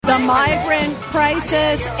The migrant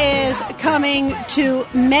crisis is coming to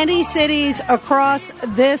many cities across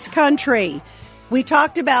this country. We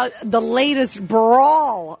talked about the latest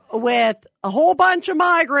brawl with a whole bunch of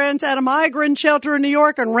migrants at a migrant shelter in New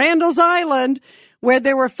York on Randall's Island, where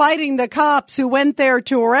they were fighting the cops who went there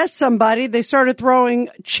to arrest somebody. They started throwing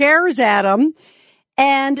chairs at them.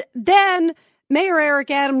 And then Mayor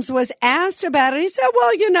Eric Adams was asked about it. He said,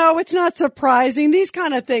 well, you know, it's not surprising. These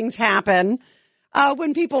kind of things happen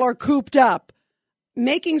when people are cooped up,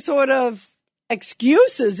 making sort of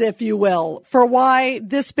excuses, if you will, for why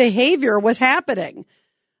this behavior was happening.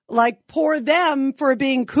 Like, poor them for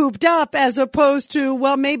being cooped up, as opposed to,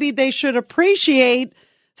 well, maybe they should appreciate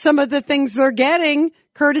some of the things they're getting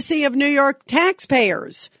courtesy of New York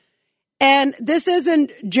taxpayers. And this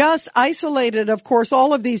isn't just isolated, of course,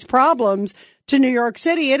 all of these problems to New York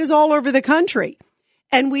City. It is all over the country.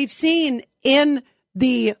 And we've seen in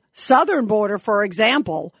the southern border, for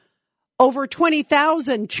example, over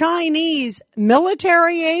 20,000 Chinese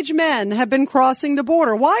military-age men have been crossing the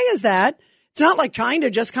border. Why is that? It's not like China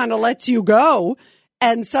just kind of lets you go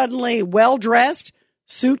and suddenly well-dressed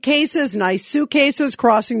suitcases, nice suitcases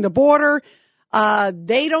crossing the border.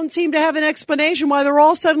 They don't seem to have an explanation why they're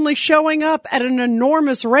all suddenly showing up at an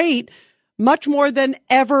enormous rate, much more than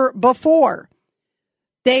ever before.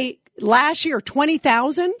 Last year,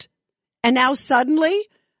 20,000, and now suddenly,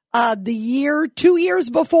 2 years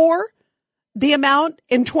before, the amount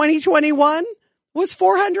in 2021 was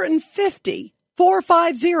 450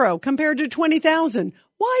 compared to 20,000.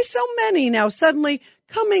 Why so many now suddenly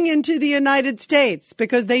coming into the United States?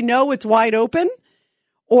 Because they know it's wide open?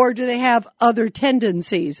 Or do they have other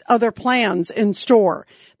tendencies, other plans in store?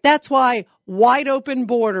 That's why wide open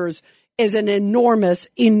borders is an enormous,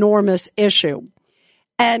 enormous issue.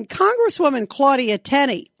 And Congresswoman Claudia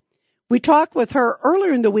Tenney, we talked with her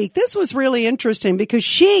earlier in the week. This was really interesting because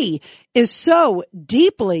she is so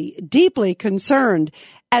deeply, deeply concerned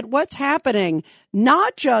at what's happening,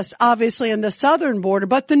 not just obviously in the southern border,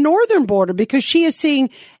 but the northern border, because she is seeing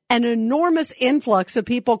an enormous influx of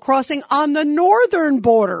people crossing on the northern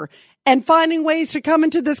border and finding ways to come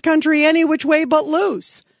into this country any which way but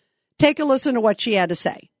loose. Take a listen to what she had to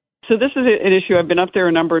say. So this is an issue. I've been up there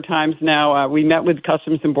a number of times now. We met with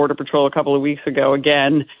Customs and Border Patrol a couple of weeks ago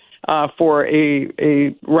again for a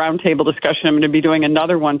roundtable discussion. I'm going to be doing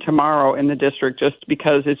another one tomorrow in the district just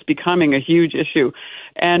because it's becoming a huge issue.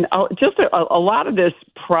 And just a lot of this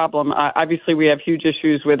problem, obviously we have huge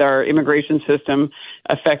issues with our immigration system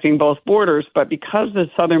affecting both borders, but because the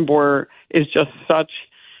southern border is just such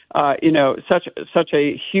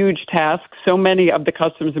a huge task, so many of the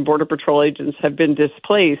Customs and Border Patrol agents have been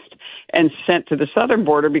displaced and sent to the southern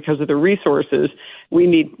border because of the resources. We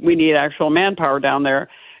need actual manpower down there.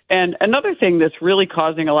 And another thing that's really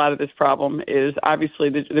causing a lot of this problem is obviously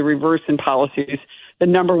the reverse in policies. The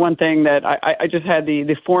number one thing that I just had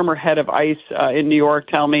the former head of ICE in New York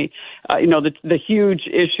tell me, the huge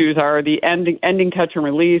issues are the ending catch and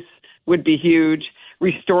release would be huge.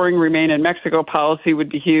 Restoring remain in Mexico policy would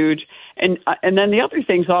be huge. And then the other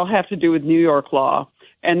things all have to do with New York law.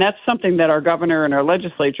 And that's something that our governor and our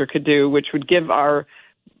legislature could do, which would give our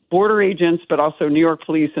border agents, but also New York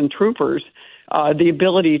police and troopers, the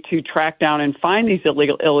ability to track down and find these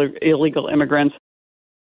illegal immigrants.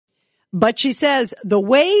 But she says the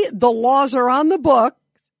way the laws are on the book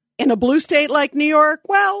in a blue state like New York,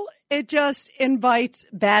 well, it just invites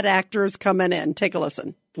bad actors coming in. Take a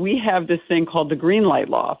listen. We have this thing called the green light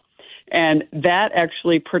law, and that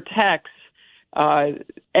actually protects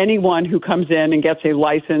anyone who comes in and gets a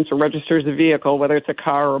license or registers a vehicle, whether it's a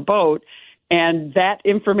car or a boat, and that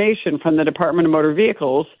information from the Department of Motor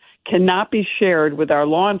Vehicles cannot be shared with our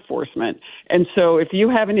law enforcement. And so if you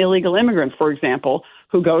have an illegal immigrant, for example,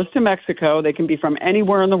 who goes to Mexico, they can be from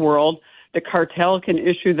anywhere in the world, the cartel can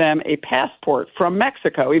issue them a passport from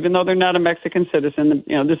Mexico, even though they're not a Mexican citizen.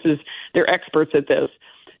 They're experts at this.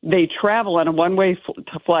 They travel on a one-way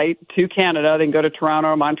flight to Canada. They can go to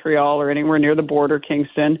Toronto, Montreal, or anywhere near the border,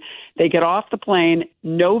 Kingston. They get off the plane,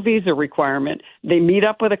 no visa requirement. They meet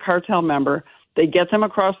up with a cartel member. They get them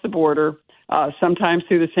across the border, sometimes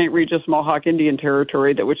through the St. Regis Mohawk Indian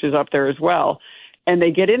Territory, which is up there as well. And they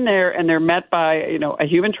get in there, and they're met by a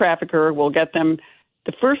human trafficker. Will get them.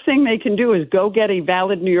 The first thing they can do is go get a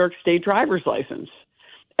valid New York State driver's license.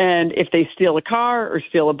 And if they steal a car or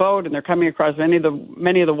steal a boat and they're coming across many of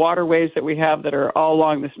the waterways that we have that are all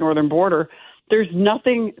along this northern border, there's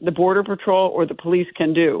nothing the Border Patrol or the police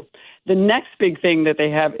can do. The next big thing that they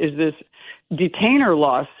have is this detainer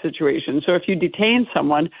loss situation. So if you detain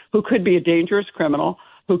someone who could be a dangerous criminal,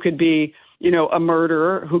 who could be a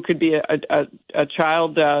murderer who could be a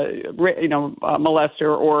child,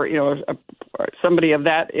 molester or, somebody of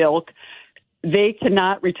that ilk. They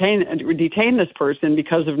cannot detain this person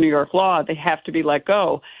because of New York law. They have to be let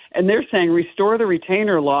go. And they're saying restore the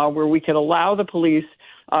retainer law where we could allow the police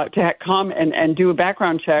to come and do a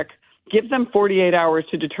background check, give them 48 hours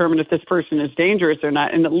to determine if this person is dangerous or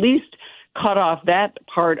not, and at least cut off that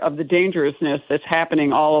part of the dangerousness that's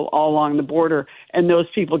happening all along the border and those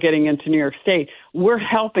people getting into New York State. We're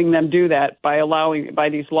helping them do that by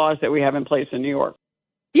these laws that we have in place in New York.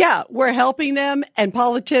 Yeah, we're helping them, and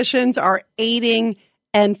politicians are aiding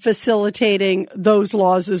and facilitating those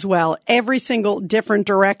laws as well, every single different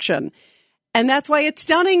direction. And that's why it's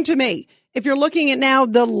stunning to me. If you're looking at now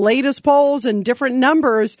the latest polls and different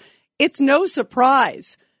numbers, it's no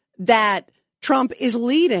surprise that Trump is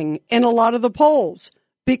leading in a lot of the polls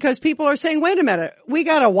because people are saying, wait a minute, we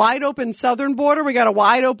got a wide open southern border. We got a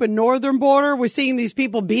wide open northern border. We're seeing these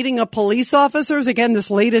people beating up police officers. Again, this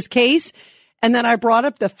latest case. And then I brought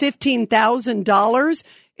up the $15,000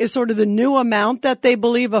 is sort of the new amount that they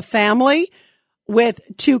believe a family with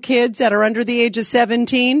two kids that are under the age of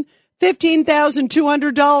 17,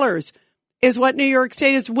 $15,200 is what New York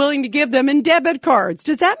State is willing to give them in debit cards.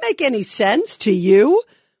 Does that make any sense to you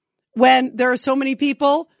when there are so many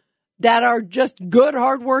people that are just good,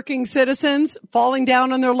 hardworking citizens falling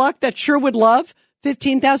down on their luck that sure would love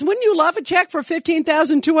 $15,000? Wouldn't you love a check for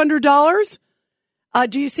 $15,200?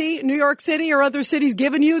 Do you see New York City or other cities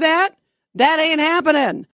giving you that? That ain't happening.